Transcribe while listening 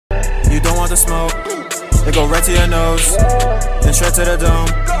don't want the smoke, it go right to your nose, then straight to the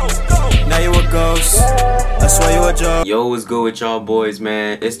dome. Now you a ghost, I swear you a joke. Yo, what's good with y'all boys,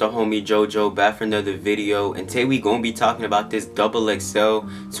 man? It's the homie JoJo back for another video, and today we gonna be talking about this XXL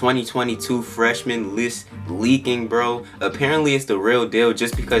 2022 freshman list leaking, bro. Apparently it's the real deal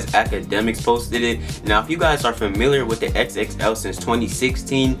just because academics posted it. Now if you guys are familiar with the XXL since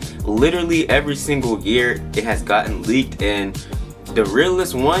 2016, literally every single year it has gotten leaked, and the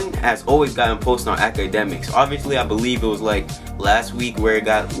realest one has always gotten posted on academics. Obviously I believe it was like last week where it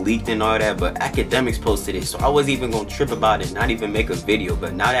got leaked and all that, but academics posted it, so I wasn't even gonna trip about it, not even make a video.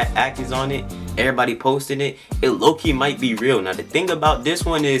 But now that Act is on it, everybody posting it, it low-key might be real. Now the thing about this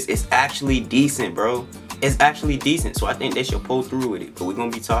one is it's actually decent, bro. It's actually decent, so I think they should pull through with it. But we're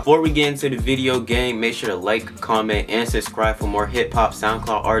gonna be talking. Before we get into the video game, make sure to like, comment, and subscribe for more hip-hop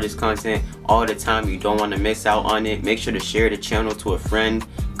SoundCloud artist content all the time. You don't want to miss out on it. Make sure to share the channel to a friend,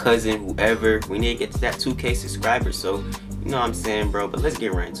 cousin, whoever. We need to get to that 2K subscribers, so you know what I'm saying, bro. But let's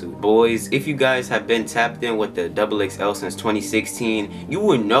get right into it. Boys, if you guys have been tapped in with the XXL since 2016, you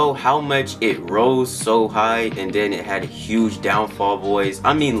would know how much it rose so high and then it had a huge downfall, boys.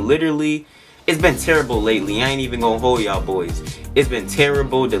 I mean, literally, it's been terrible lately. I ain't even gonna hold y'all boys. It's been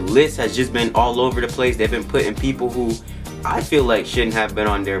terrible. The list has just been all over the place. They've been putting people who I feel like shouldn't have been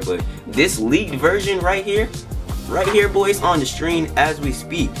on there. But this leaked version right here boys, on the screen as we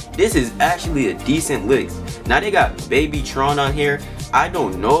speak, this is actually a decent list. Now they got Baby Tron on here. I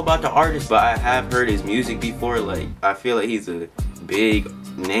don't know about the artist, but I have heard his music before. Like, I feel like he's a big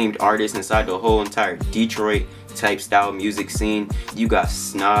named artist inside the whole entire Detroit type style music scene. You got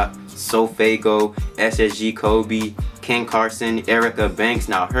Snot, Sofago, SSG Kobe, Ken Carson, Erica Banks.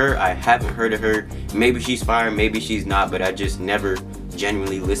 Now her, I haven't heard of her. Maybe she's fire, maybe she's not, but I just never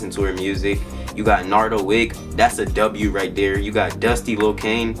genuinely listened to her music. You got Nardo Wick, that's a W right there. You got Dusty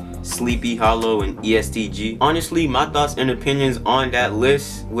Locane, Sleepy Hollow, and ESTG. Honestly, my thoughts and opinions on that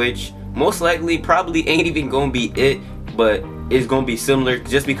list, which most likely probably ain't even gonna be it, but it's gonna be similar,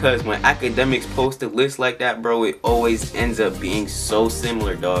 just because when academics post a list like that, bro, it always ends up being so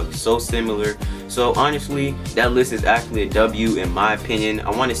similar, dog, so similar. So honestly, that list is actually a W in my opinion.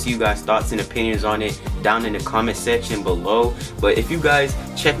 I want to see you guys' thoughts and opinions on it down in the comment section below. But if you guys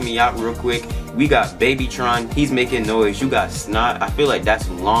check me out real quick, we got Babytron, he's making noise. You got Snot, I feel like that's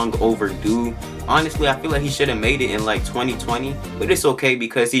long overdue. Honestly, I feel like he should have made it in like 2020, but it's okay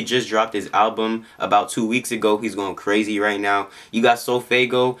because he just dropped his album about 2 weeks ago. He's going crazy right now. You got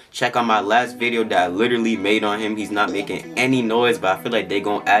Sofago. Check out my last video that I literally made on him. He's not making any noise, but I feel like they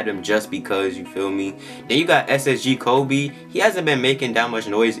gonna add him just because, you feel me? Then you got SSG Kobe. He hasn't been making that much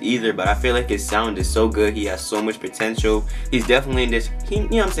noise either, but I feel like his sound is so good. He has so much potential. He's definitely in this, you know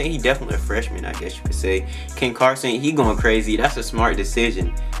what I'm saying? He's definitely a freshman, I guess you could say. Ken Carson, he going crazy. That's a smart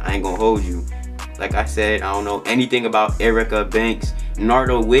decision. I ain't gonna hold you. Like I said, I don't know anything about Erica Banks.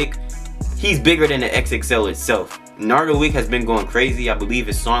 Nardo Wick, he's bigger than the XXL itself. Nardo Wick has been going crazy. I believe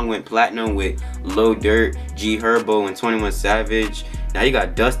his song went platinum with Low Dirt, G Herbo, and 21 Savage. Now you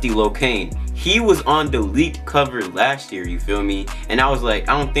got Dusty Locane. He was on the leaked cover last year, you feel me? And I was like,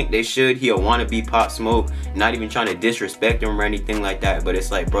 I don't think they should. He a wannabe Pop Smoke. Not even trying to disrespect him or anything like that. But it's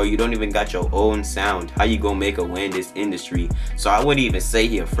like, bro, you don't even got your own sound. How you gonna make a win in this industry? So I wouldn't even say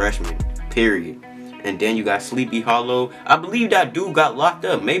he a freshman, period. And then you got Sleepy Hollow. I believe that dude got locked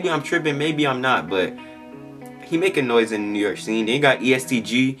up. Maybe I'm tripping, maybe I'm not, but he making noise in the New York scene. Then you got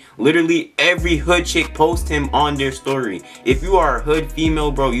ESTG. Literally every hood chick post him on their story. If you are a hood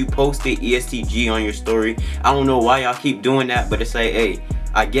female, bro, you posted ESTG on your story. I don't know why y'all keep doing that, but it's like, hey,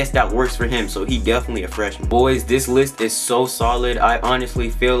 I guess that works for him, so he definitely a freshman. Boys, this list is so solid. I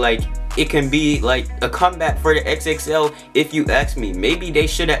honestly feel like it can be like a comeback for the XXL if you ask me. Maybe they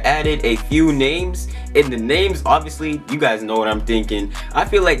should have added a few names. In the names, obviously, you guys know what I'm thinking. I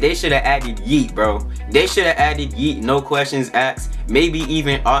feel like they should have added Yeat, bro. They should have added Yeat, no questions asked. Maybe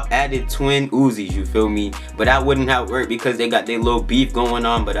even added Twin Uzis, you feel me? But that wouldn't have worked because they got their little beef going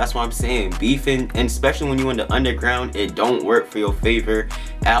on. But that's what I'm saying. Beefing, and especially when you're in the underground, it don't work for your favor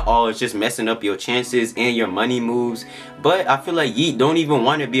at all. It's just messing up your chances and your money moves. But I feel like Yeat don't even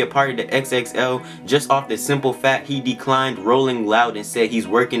want to be a part of the XXL just off the simple fact he declined Rolling Loud and said he's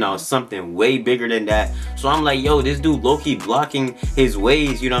working on something way bigger than that. So I'm like, yo, this dude low-key blocking his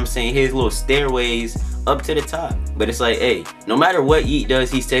ways, you know what I'm saying, his little stairways up to the top. But it's like, hey, no matter what Yeat does,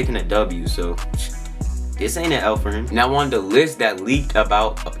 he's taking a W, so this ain't an L for him. Now on the list that leaked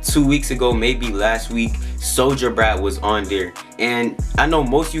about 2 weeks ago, maybe last week, Soulja Brat was on there. And I know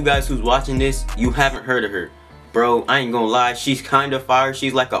most of you guys who's watching this, you haven't heard of her. Bro, I ain't gonna lie, she's kind of fire.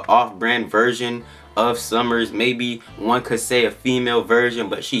 She's like an off-brand version of Summers. Maybe one could say a female version,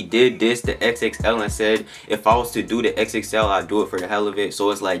 but she did diss the XXL and said if I was to do the XXL, I'd do it for the hell of it.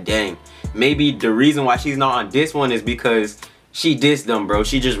 So it's like, dang, maybe the reason why she's not on this one is because she dissed them, bro.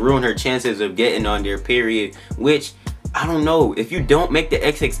 She just ruined her chances of getting on there, period. Which, I don't know, if you don't make the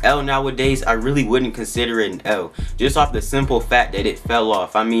XXL nowadays, I really wouldn't consider it an L, just off the simple fact that it fell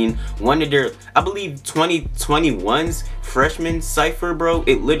off. I mean, one of their, I believe 2021's freshman cypher, bro,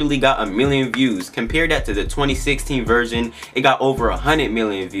 it literally got 1 million views. Compare that to the 2016 version, it got over 100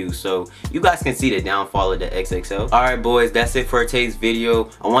 million views. So you guys can see the downfall of the XXL. Alright boys, that's it for today's video.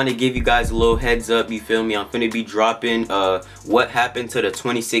 I want to give you guys a little heads up, you feel me? I'm gonna be dropping what happened to the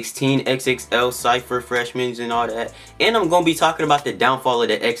 2016 XXL cypher freshmen and all that. And I'm going to be talking about the downfall of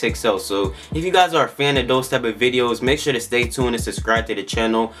the XXL. So if you guys are a fan of those type of videos, make sure to stay tuned and subscribe to the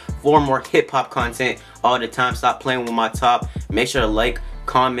channel for more hip-hop content all the time. Stop playing with my top. Make sure to like,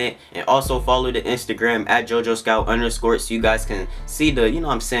 comment, and also follow the Instagram at JoJo_Scout_ so you guys can see the, you know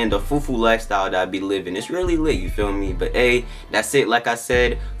what I'm saying, the fufu lifestyle that I be living. It's really lit, you feel me? But hey, that's it. Like I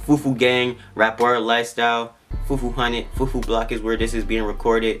said, fufu gang, rap word lifestyle, fufu 100, fufu block is where this is being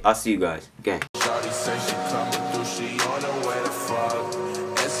recorded. I'll see you guys. Gang.